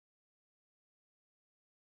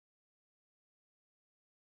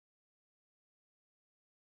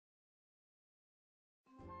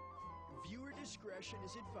Discretion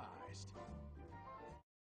is advised.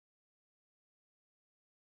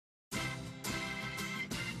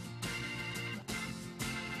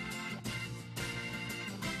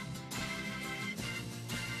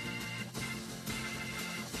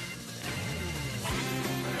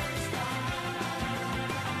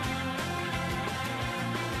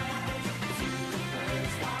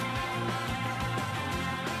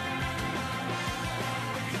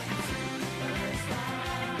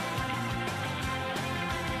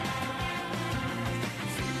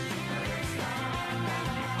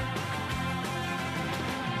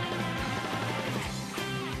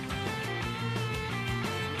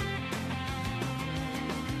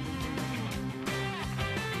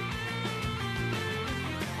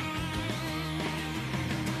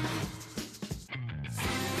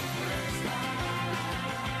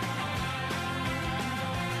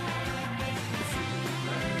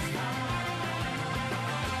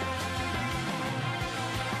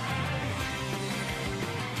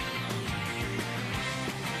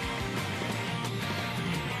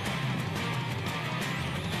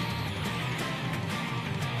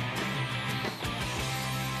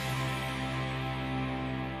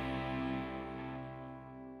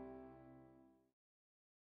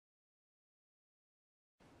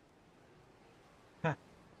 Ha,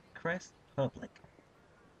 Crest Public,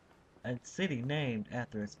 a city named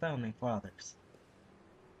after its founding fathers.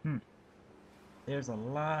 Hmm, there's a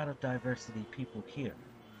lot of diversity people here,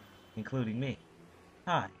 including me.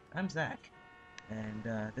 Hi, I'm Zach, and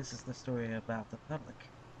this is the story about the public.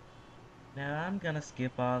 Now, I'm gonna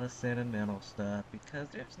skip all the sentimental stuff because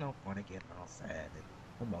there's no point in getting all sad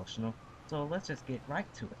and emotional, so let's just get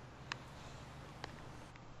right to it.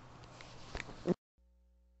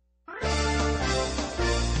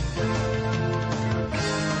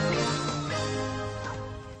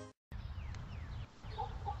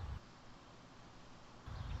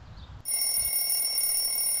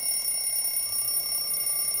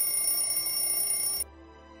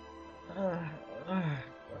 Uh, uh,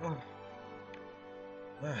 uh,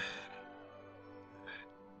 uh. uh.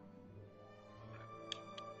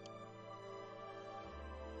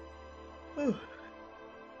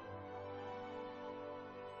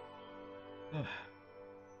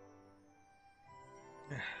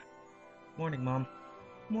 Morning, Mom.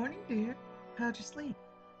 Morning, dear. How'd you sleep?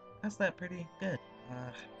 I slept pretty good.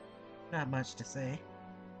 Not much to say.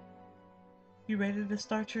 You ready to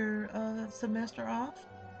start your semester off?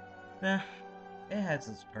 Nah, it has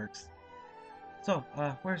its perks. So,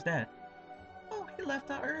 where's Dad? Oh, he left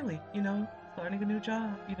out early, starting a new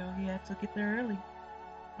job. He had to get there early.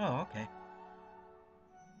 Oh, okay.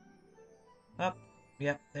 Up,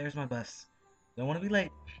 yep, there's my bus. Don't want to be late.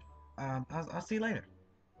 I'll see you later.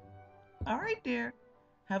 All right, dear.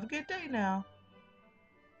 Have a good day now.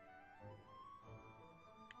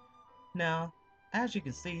 Now, as you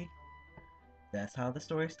can see, that's how the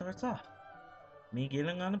story starts off. Me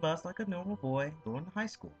getting on the bus like a normal boy going to high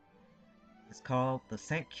school. It's called the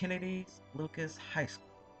St. Kennedy's Lucas High School.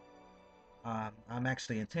 I'm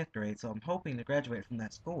actually in 10th grade, so I'm hoping to graduate from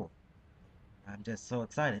that school. I'm just so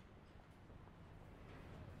excited.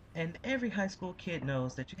 And every high school kid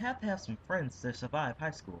knows that you have to have some friends to survive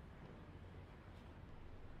high school.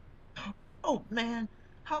 Oh man,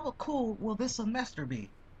 how cool will this semester be?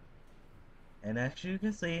 And as you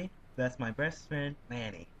can see, that's my best friend,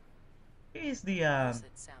 Manny. He's the,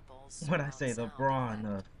 when I say the brawn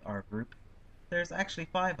of our group. There's actually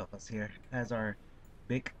 5 of us here as our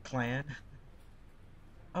big clan.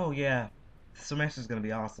 Oh yeah, the semester's gonna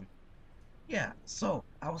be awesome. Yeah, so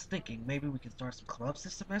I was thinking maybe we can start some clubs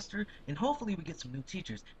this semester and hopefully we get some new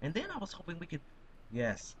teachers. And then I was hoping we could.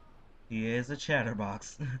 Yes, he is a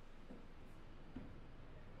chatterbox.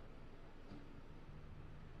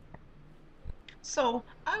 So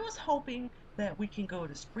I was hoping that we can go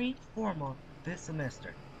to spring formal this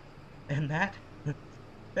semester. And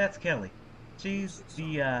that's Kelly. She's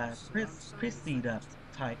the Chrissy up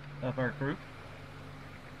type of our group.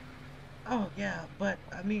 Oh yeah, but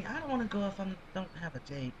I mean I don't want to go if I don't have a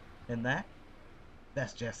date. And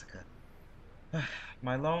that's Jessica.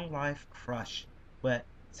 My long life crush. But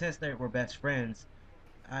since they were best friends,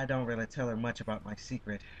 I don't really tell her much about my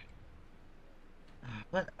secret.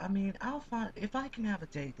 But I mean, I'll find if I can have a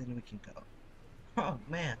date, then we can go. Oh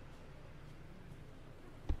man.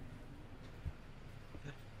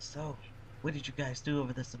 So, what did you guys do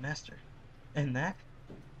over the semester? And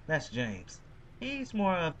that's James. He's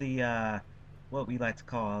more of the what we like to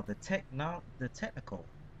call the technical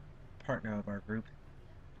partner of our group.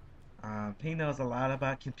 He knows a lot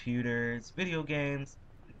about computers, video games,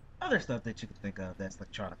 other stuff that you can think of that's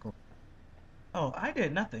electronical. Oh, I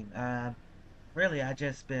did nothing. really, I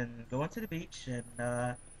just been going to the beach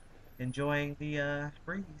and enjoying the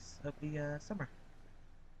breeze of the summer.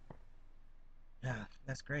 Yeah,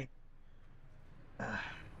 that's great. Uh,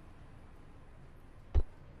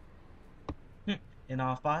 and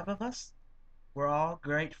all five of us, we're all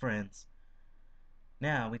great friends.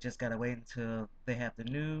 Now we just gotta wait until they have the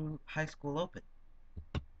new high school open.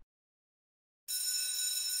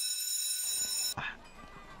 Ah,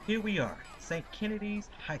 here we are, St. Kennedy's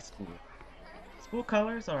High School. School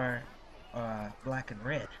colors are black and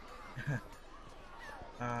red.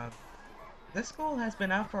 um, this school has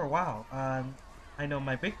been out for a while. I know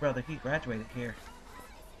my big brother, he graduated here,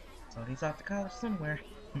 so he's off to college somewhere.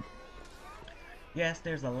 Yes,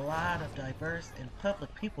 there's a lot of diverse and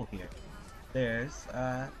public people here. There's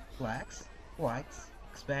blacks, whites,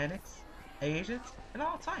 Hispanics, Asians, and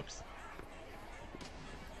all types.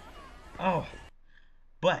 Oh,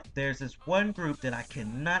 but there's this one group that I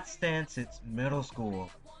cannot stand since middle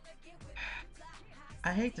school.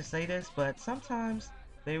 I hate to say this, but sometimes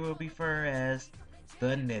they will refer as the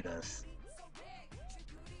niggas.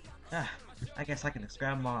 Ah, I guess I can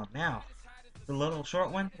describe them all now. The little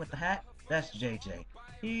short one with the hat, that's JJ.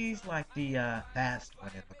 He's like the fast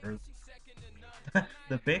one in the group.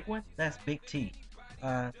 The big one, that's Big T.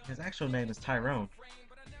 His actual name is Tyrone.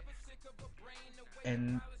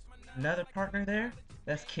 And another partner there,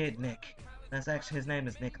 that's Kid Nick. That's actually his name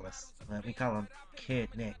is Nicholas, but we call him Kid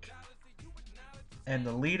Nick. And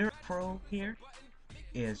the leader pro here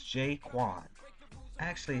is Jay Quan.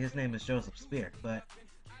 Actually, his name is Joseph Spear, but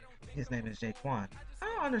his name is Jay Quan. I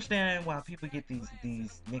don't understand why people get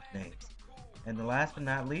these nicknames. And the last but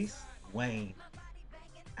not least, Wayne.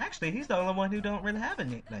 Actually, he's the only one who don't really have a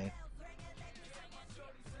nickname.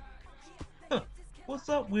 Huh. What's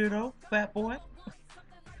up, weirdo, fat boy?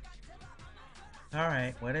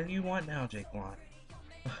 Alright, what do you want now, Jay Quan?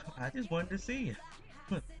 I just wanted to see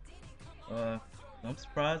you. uh, I'm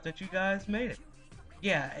surprised that you guys made it.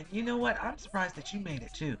 Yeah, and you know what? I'm surprised that you made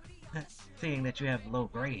it too. Seeing that you have low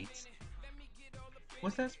grades.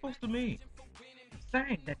 What's that supposed to mean? I'm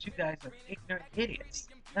saying that you guys are ignorant idiots.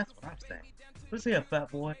 That's what I'm saying. Let's see, fat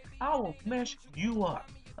boy. I will mess you up.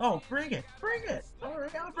 Oh, bring it, bring it.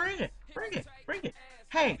 Alright, I'll bring it, bring it, bring it.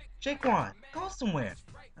 Hey, Jaquan, go somewhere.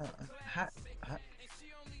 Hi, hi,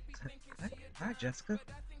 hi, Jessica.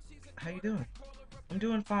 How you doing? I'm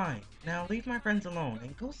doing fine. Now leave my friends alone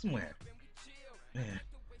and go somewhere. Man,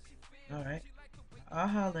 alright. I'll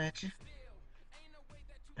holler at you.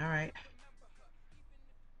 Alright.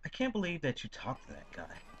 I can't believe that you talked to that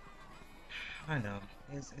guy. I know,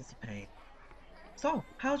 it's a pain. So,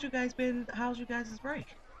 how's you guys' break?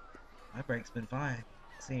 My break's been fine.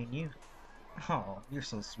 Seeing you. Oh, you're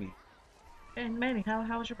so sweet. And Manny,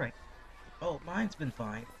 how was your break? Oh, mine's been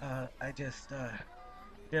fine. I just,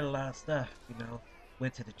 did a lot of stuff, you know.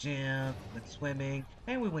 Went to the gym, went swimming,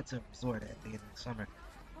 and we went to a resort at the end of the summer.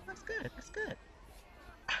 Oh, that's good, that's good.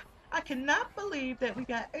 I cannot believe that we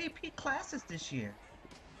got AP classes this year.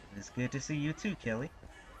 It's good to see you too, Kelly.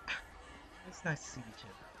 It's nice to see you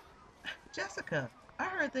too. Jessica, I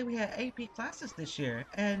heard that we had AP classes this year,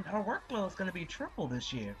 and our workload is going to be triple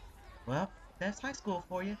this year. Well, that's high school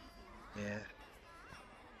for you. Yeah.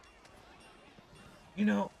 You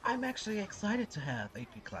know, I'm actually excited to have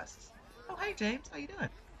AP classes. Oh, hey James, how you doing?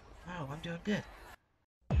 Oh, I'm doing good.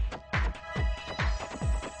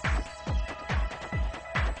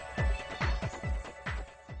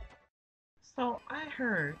 So I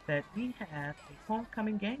heard that we have a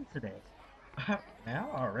homecoming game today. Now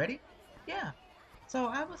already? Yeah. So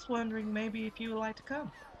I was wondering maybe if you would like to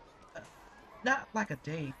come. Uh, Not like a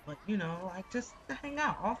date, but you know, like just to hang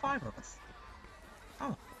out, all five of us.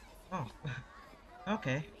 Oh, oh,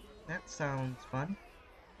 okay. That sounds fun.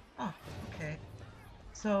 Oh, okay.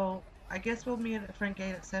 So I guess we'll meet at the front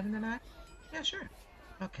gate at 7 tonight? Yeah, sure.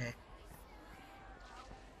 Okay.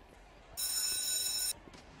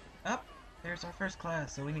 Up, there's our first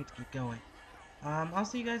class, so we need to keep going. I'll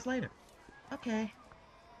see you guys later. Okay.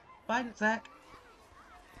 Bye, Zach.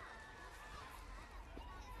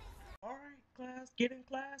 Alright, class, get in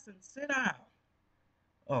class and sit down.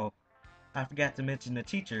 Oh, I forgot to mention the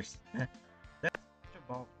teachers. That's Mr.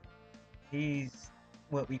 Baldwin. He's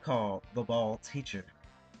what we call the ball teacher.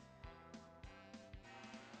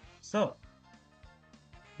 So,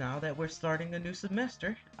 now that we're starting a new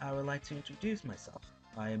semester, I would like to introduce myself.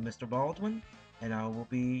 I am Mr. Baldwin, and I will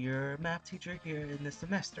be your math teacher here in this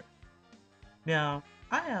semester. Now,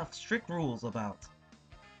 I have strict rules about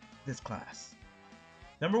this class.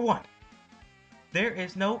 Number one, there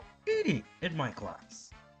is no eating in my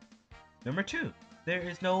class. Number two, there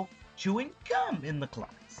is no chewing gum in the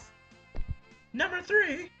class. Number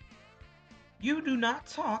three, You do not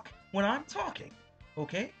talk when I'm talking,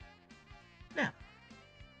 okay? Now,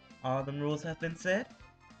 all the rules have been said.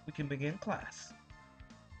 We can begin class.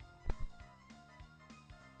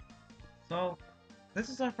 So, this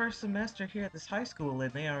is our first semester here at this high school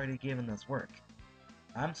and they already given us work.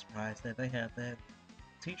 I'm surprised that they have that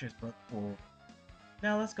teacher's book full.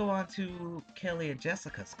 Now let's go on to Kelly and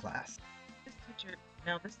Jessica's class. This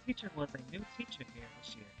teacher was a new teacher here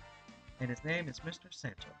this year, and his name is Mr.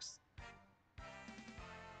 Santos.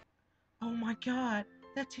 Oh my god,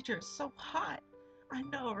 that teacher is so hot. I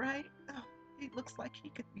know, right? Oh, he looks like he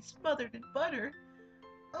could be smothered in butter.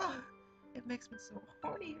 Oh, it makes me so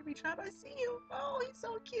horny every time I see him. Oh, he's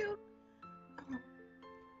so cute. Oh.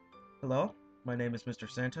 Hello, my name is Mr.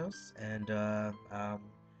 Santos, and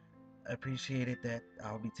appreciated that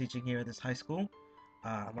I'll be teaching here at this high school.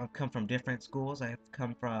 I've come from different schools. I've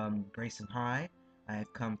come from Grayson High,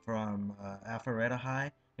 I've come from Alpharetta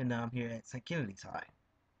High, and now I'm here at St. Kennedy's High.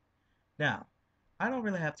 Now, I don't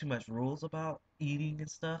really have too much rules about eating and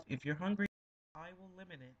stuff. If you're hungry, I will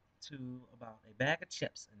limit it to about a bag of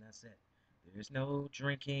chips, and that's it. There's no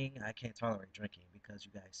drinking. I can't tolerate drinking because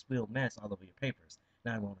you guys spill mess all over your papers,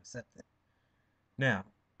 and I won't accept it. Now,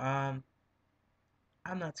 I'm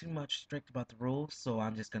not too much strict about the rules, so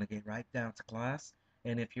I'm just gonna get right down to class.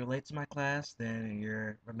 And if you're late to my class, then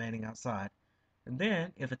you're remaining outside. And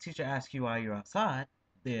then, if a teacher asks you why you're outside,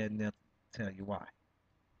 then they'll tell you why.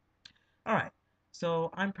 Alright,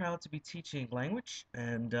 so I'm proud to be teaching language,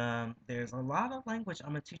 and there's a lot of language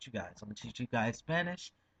I'm going to teach you guys. I'm going to teach you guys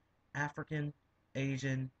Spanish, African,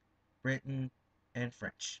 Asian, Britain, and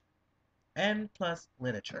French. And plus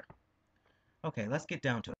literature. Okay, let's get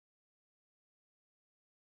down to it.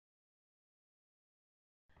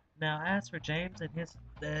 Now, as for James and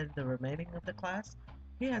the remaining of the class,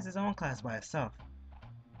 he has his own class by himself,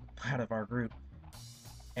 out of our group.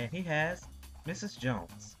 And he has Mrs.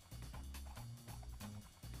 Jones.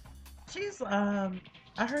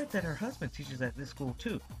 I heard that her husband teaches at this school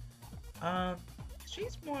too. Um,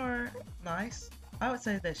 she's more nice. I would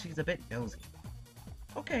say that she's a bit nosy.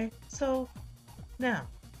 Okay, so now,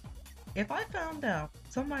 if I found out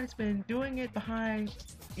somebody's been doing it behind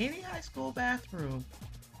any high school bathroom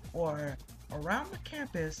or around the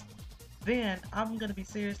campus, then I'm gonna be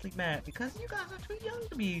seriously mad because you guys are too young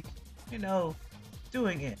to be, you know,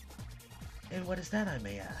 doing it. And what is that, I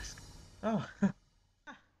may ask? Oh,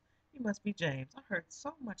 you must be James. I heard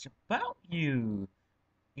so much about you.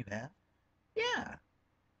 You have? Yeah.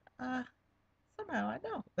 Uh, somehow I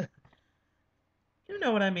know. You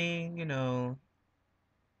know what I mean,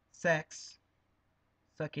 sex,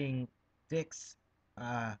 sucking dicks,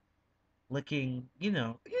 uh, licking, you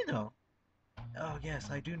know. Oh, yes,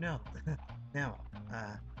 I do know. Now,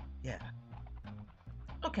 yeah.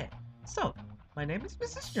 Okay, so, my name is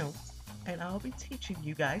Mrs. Jones, and I'll be teaching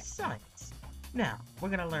you guys science. Now, we're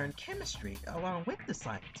gonna learn chemistry along with the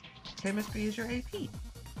science. Chemistry is your AP.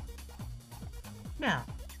 Now,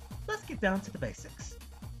 let's get down to the basics.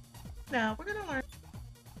 Now, we're gonna learn.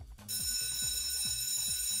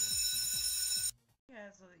 He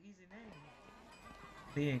has an easy name,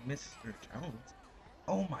 being Mr. Jones.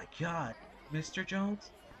 Oh my god, Mr.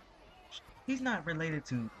 Jones? He's not related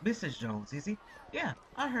to Mrs. Jones, is he? Yeah,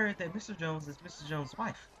 I heard that Mr. Jones is Mrs. Jones'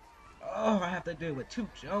 wife. Oh, I have to deal with 2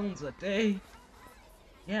 Jones a day.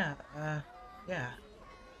 Yeah, yeah.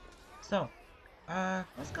 So,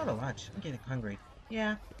 let's go to lunch. I'm getting hungry.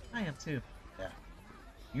 Yeah, I am too. Yeah.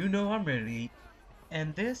 You know I'm ready to eat.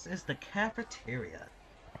 And this is the cafeteria.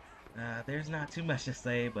 There's not too much to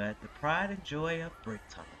say, but the pride and joy of break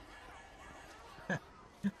time.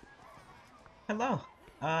 Hello,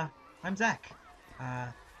 I'm Zach. Uh,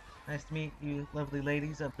 nice to meet you lovely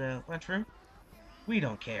ladies of the lunchroom. We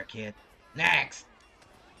don't care, kid. Next!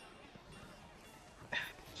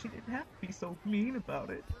 She didn't have to be so mean about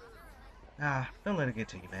it. Don't let it get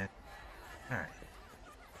to you, man. Alright.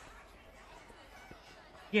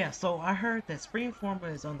 Yeah, so I heard that spring formal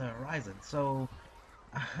is on the horizon, so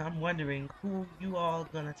I'm wondering who you all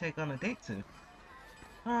gonna take on a date to.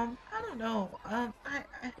 I don't know.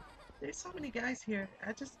 There's so many guys here.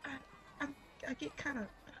 I get kind of,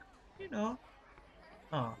 you know.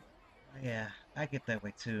 Oh, yeah, I get that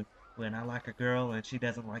way too. When I like a girl and she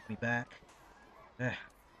doesn't like me back. Ugh.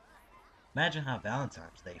 Imagine how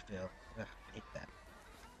Valentine's Day feel. Ugh, I hate that.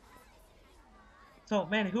 So,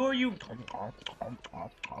 man, who are you?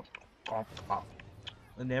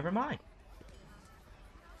 Never mind.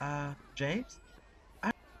 James?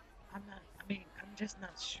 I'm not, I'm just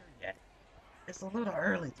not sure yet. It's a little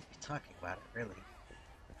early to be talking about it, really.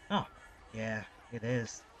 Oh, yeah, it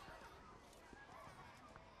is.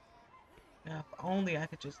 Now, if only I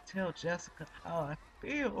could just tell Jessica how I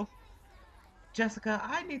feel. Jessica,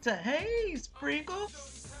 I need to. Hey,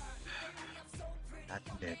 Sprinkles! Not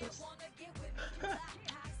them daggos.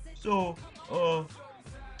 So,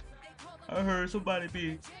 I heard somebody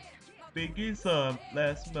been getting some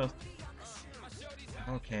last semester.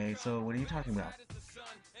 Okay, so what are you talking about?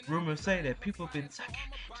 Rumors say that people have been sucking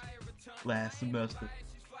it last semester.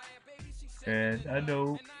 And I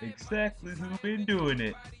know exactly who been doing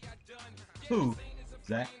it. Who?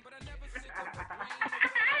 Zach?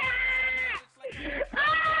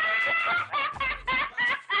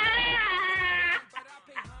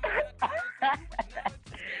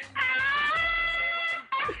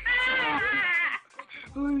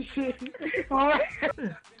 Oh shit. Oh.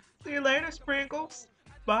 See you later, Sprinkles.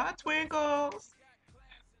 Bye, Twinkles.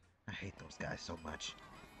 I hate those guys so much.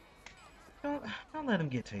 Don't don't let them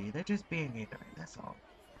get to you. They're just being ignorant. That's all.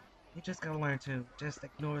 You just gotta learn to just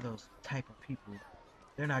ignore those type of people.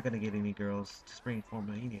 They're not gonna get any girls to spring for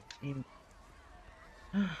me.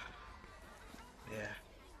 Yeah.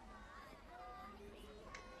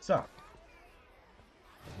 So,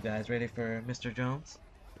 you guys ready for Mr. Jones?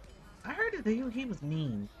 I heard that he was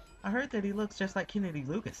mean. I heard that he looks just like Kennedy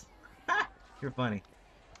Lucas. Ha! You're funny.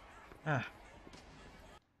 Ah.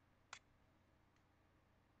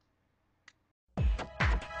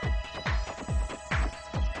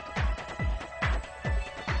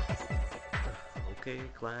 Okay,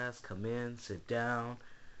 class, come in, sit down,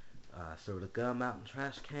 throw the gum out in the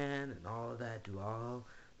trash can and all of that, do all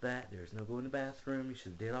that. There's no going to the bathroom. You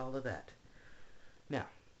should have did all of that. Now,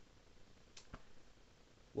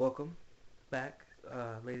 welcome back,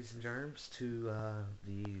 ladies and germs, to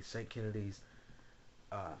the St. Kennedy's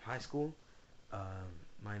High School.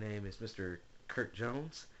 My name is Mr. Kurt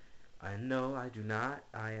Jones. I know I do not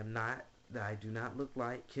look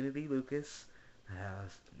like Kennedy Lucas. I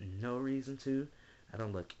have no reason to. I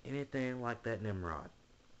don't look anything like that Nimrod.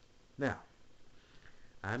 Now,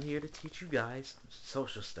 I'm here to teach you guys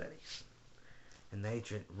social studies and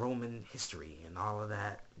ancient Roman history and all of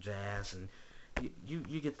that jazz, and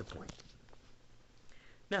you get the point.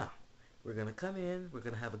 Now, we're going to come in, we're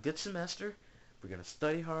going to have a good semester, we're going to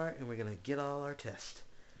study hard, and we're going to get all our tests.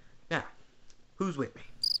 Now, who's with me?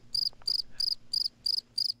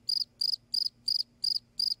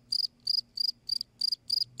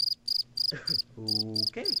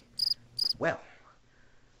 Okay. Well,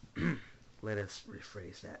 let us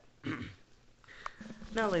rephrase that.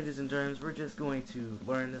 Now, ladies and germs, we're just going to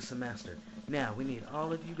learn the semester. Now, we need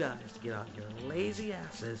all of you guys to get out your lazy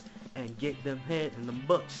asses and get them head in the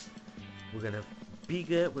books. We're going to be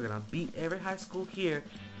good. We're going to beat every high school here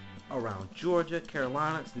around Georgia,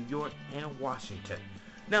 Carolinas, New York, and Washington.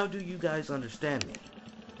 Now, do you guys understand me?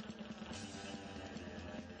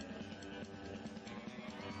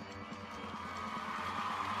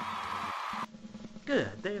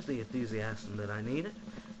 Good. There's the enthusiasm that I needed.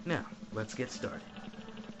 Now, let's get started.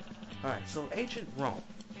 Alright, so ancient Rome.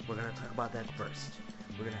 We're going to talk about that first.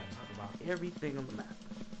 We're going to talk about everything on the map.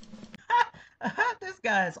 This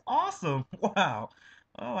guy is awesome. Wow.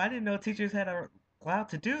 Oh, I didn't know teachers had allowed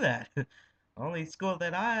to do that. Only school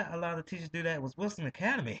that I allowed the teachers to do that was Wilson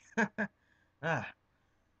Academy. ah,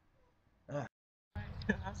 ah.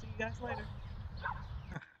 I'll see you guys later.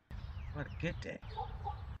 What a good day.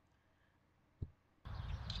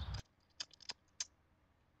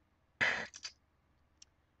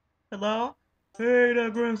 Hello? Hey there,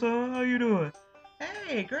 grandson. How you doing?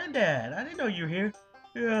 Hey, granddad. I didn't know you were here.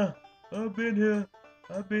 Yeah, I've been here.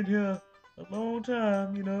 I've been here a long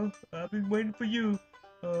time, you know. I've been waiting for you.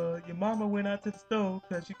 Your mama went out to the stove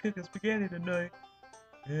because she cooking spaghetti tonight.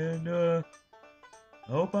 And, I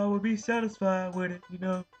hope I will be satisfied with it, you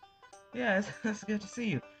know. Yeah, it's good to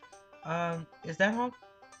see you. Is that home?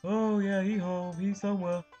 Oh, yeah, he home. He's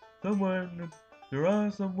somewhere in the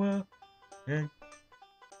garage somewhere. And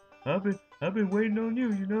I've been waiting on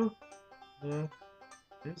you, you know.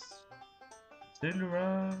 Just sitting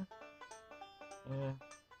around,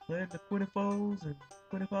 playing the 24s and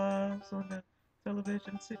 25s on the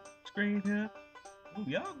television screen here. Ooh,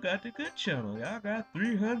 y'all got the good channel. Y'all got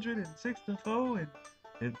 364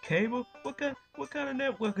 and cable. What kind of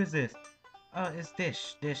network is this? It's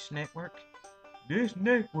Dish Network. Dish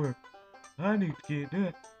Network. I need to get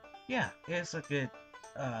that. Yeah, it's a good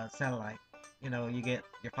satellite. You know, you get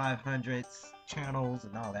your 500s channels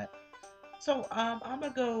and all that. So, I'm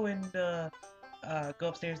gonna go and go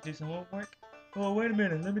upstairs and do some homework. Oh, wait a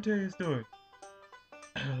minute. Let me tell you a story.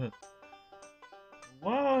 A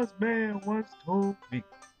wise man once told me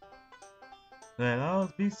that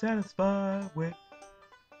I'll be satisfied with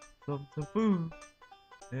some food,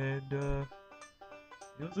 and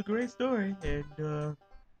it was a great story, and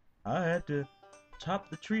I had to chop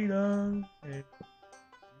the tree down and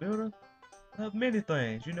build many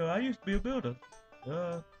things. You know, I used to be a builder.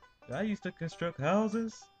 Uh, I used to construct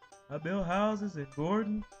houses. I built houses in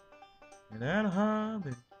Gordon, in Anaheim,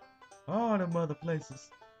 and all them other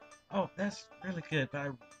places. Oh, that's really good, but I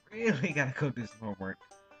really gotta go do some homework.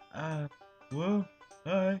 Uh, well,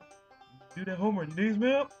 alright. Do that homework. You need some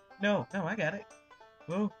help? No, I got it.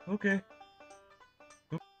 Well, okay.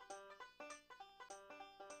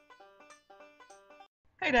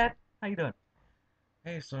 Hey, Dad. How you doing?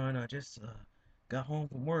 Hey, son. I just got home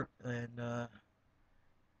from work, and now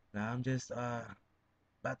I'm just about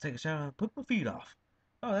to take a shower and put my feet off.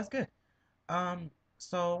 Oh, that's good. Um,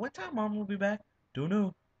 so what time Mom will be back? Don't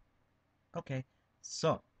know. Okay.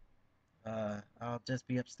 So, I'll just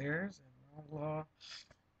be upstairs, and I'll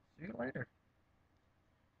see you later.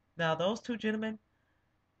 Now, those two gentlemen,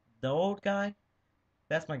 the old guy,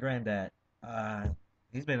 that's my granddad. Uh,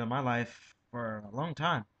 he's been in my life for a long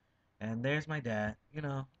time. And there's my dad. You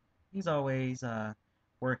know, he's always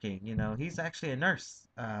working. You know, he's actually a nurse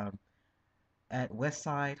at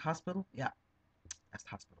Westside Hospital. Yeah, that's the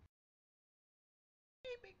hospital.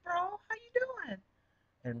 Hey, big bro, how you doing?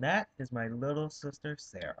 And that is my little sister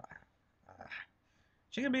Sarah. Uh,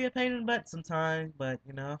 she can be a pain in the butt sometimes, but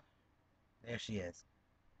you know, there she is.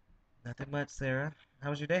 Nothing much, Sarah. How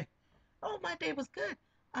was your day? Oh, my day was good.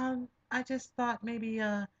 I just thought maybe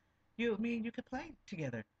me and you could play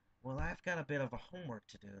together. Well, I've got a bit of a homework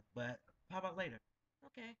to do, but how about later?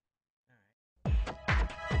 Okay.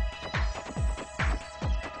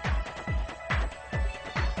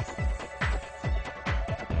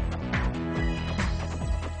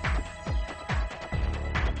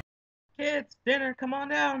 Kids, dinner, come on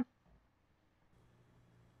down.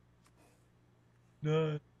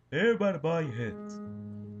 Uh, Everybody bow your heads.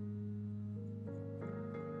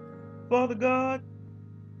 Father God,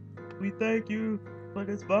 we thank you for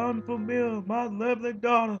this wonderful meal my lovely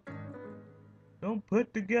daughter don't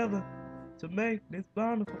put together to make this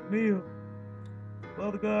wonderful meal.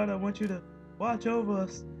 Father God, I want you to watch over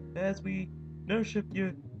us as we nurture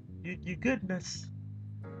your goodness.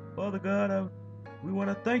 Father God, we want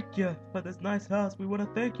to thank you for this nice house. We want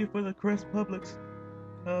to thank you for the Crest Public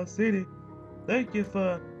City. Thank you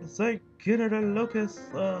for the St. Kennedy Lucas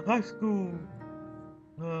High School.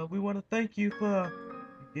 We want to thank you for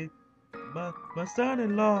my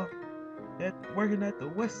son-in-law working at the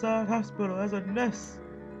Westside Hospital as a nurse.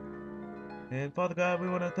 And Father God, we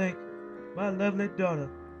want to thank my lovely daughter,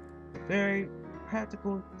 a very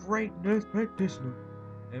practical, great nurse practitioner.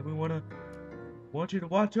 And we want you to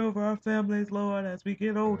watch over our families, Lord, as we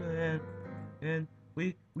get older, and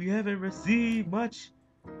we haven't received much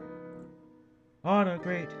honor,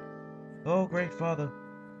 great Father.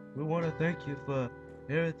 We want to thank you for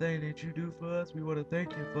everything that you do for us. We want to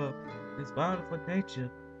thank you for this wonderful nature.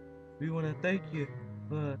 We want to thank you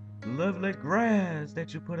for the lovely grass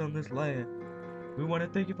that you put on this land. We want to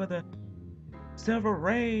thank you for the several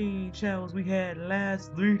rain showers we had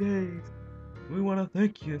last 3 days. We want to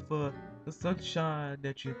thank you for the sunshine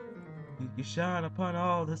that you shine upon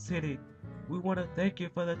all the city. We want to thank you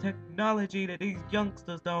for the technology that these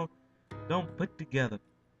youngsters don't put together.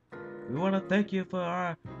 We want to thank you for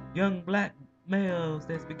our young black males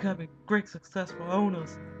that's becoming great successful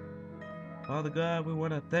owners. Father God, we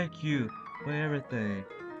want to thank you for everything.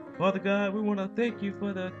 Father God, we want to thank you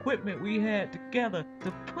for the equipment we had together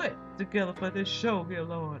to put together for this show here,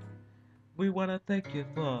 Lord. We want to thank you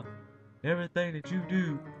for everything that you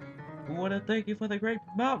do. We want to thank you for the great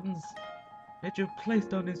mountains that you've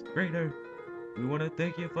placed on this great earth. We want to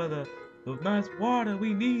thank you for the nice water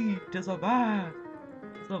we need to survive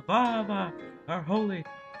our holy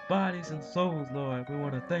bodies and souls, Lord. We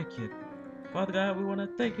want to thank you. Father God, we want to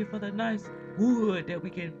thank you for the nice wood that we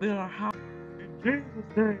can build our house. In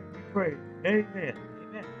Jesus' name we pray. Amen.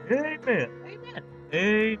 Amen. Amen. Amen.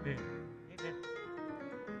 Amen. Amen.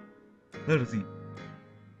 Let us eat.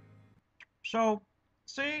 So,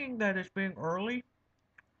 seeing that it's being early,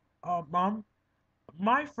 Mom,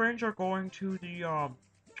 my friends are going to the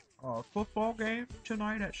football game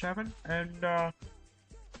tonight at 7, and I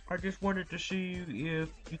just wanted to see if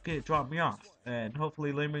you could drop me off and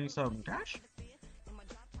hopefully leave me some cash.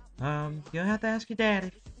 You'll have to ask your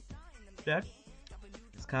daddy. Dad,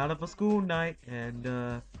 it's kind of a school night, and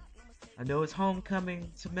I know it's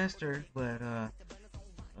homecoming semester, but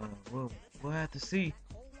we'll have to see.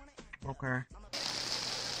 Okay.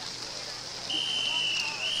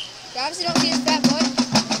 You obviously don't see his fat boy.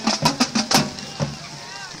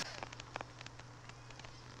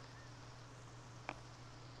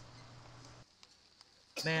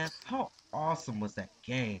 Man, awesome was that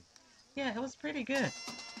game? Yeah, it was pretty good.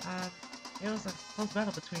 Um, it was a close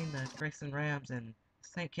battle between the Grayson Rams and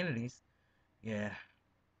St. Kennedy's. Yeah.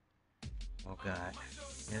 Oh God.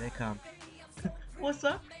 Here they come. What's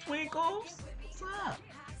up, Twinkles? What's up?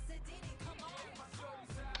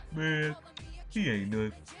 Man, he ain't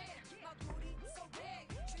nothing.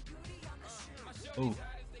 Oh.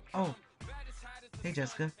 Oh. Hey,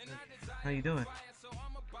 Jessica. How you doing?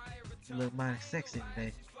 You look mighty sexy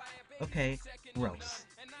today. Okay, gross.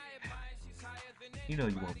 You know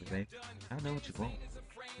you want me, babe. I know what you want.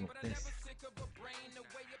 You want this.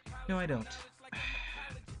 No, I don't.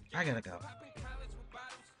 I gotta go.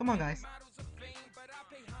 Come on, guys.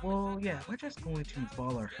 Well, yeah, we're just going to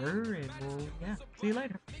follow her, and we'll, yeah, see you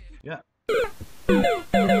later. Yeah.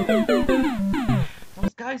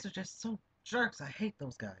 Those guys are just so jerks. I hate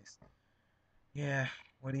those guys. Yeah,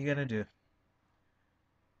 what are you gonna do?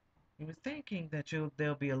 You was thinking that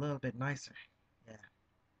they'll be a little bit nicer. Yeah.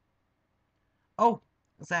 Oh,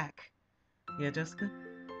 Zach. Yeah, Jessica.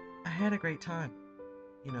 I had a great time.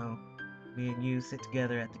 You know, me and you sit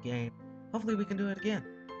together at the game. Hopefully we can do it again.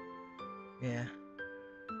 Yeah.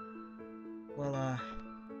 Well, I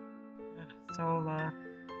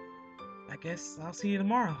guess I'll see you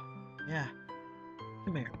tomorrow. Yeah.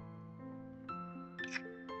 Come here.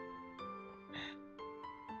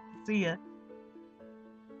 See ya.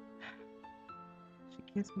 She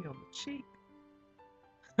kissed me on the cheek.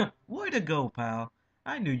 Way to go, pal.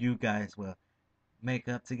 I knew you guys would make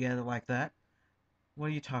up together like that. What are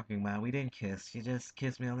you talking about? We didn't kiss. She just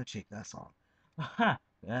kissed me on the cheek, that's all. Ha!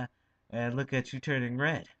 And look at you turning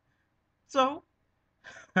red. So?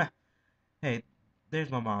 Hey, there's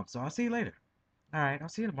my mom, so I'll see you later. Alright, I'll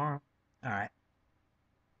see you tomorrow. Alright.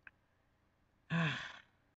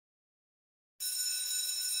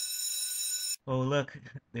 Oh, look,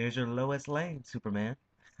 there's your Lois Lane, Superman.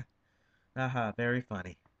 Haha, very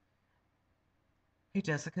funny. Hey,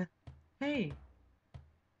 Jessica. Hey,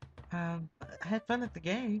 I had fun at the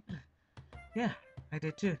game. Yeah, I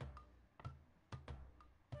did too.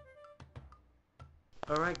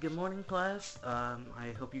 Alright, good morning, class.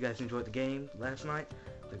 I hope you guys enjoyed the game last night.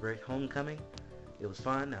 The Great Homecoming. It was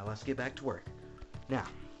fun. Now let's get back to work. Now,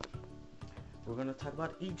 we're going to talk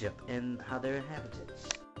about Egypt and how they're inhabited.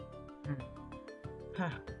 Huh,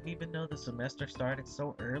 even though the semester started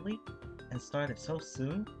so early and started so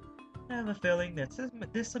soon, I have a feeling that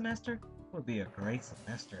this semester will be a great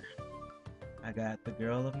semester. I got the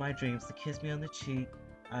girl of my dreams to kiss me on the cheek.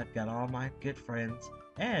 I've got all my good friends,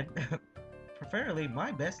 and preferably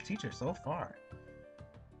my best teacher so far.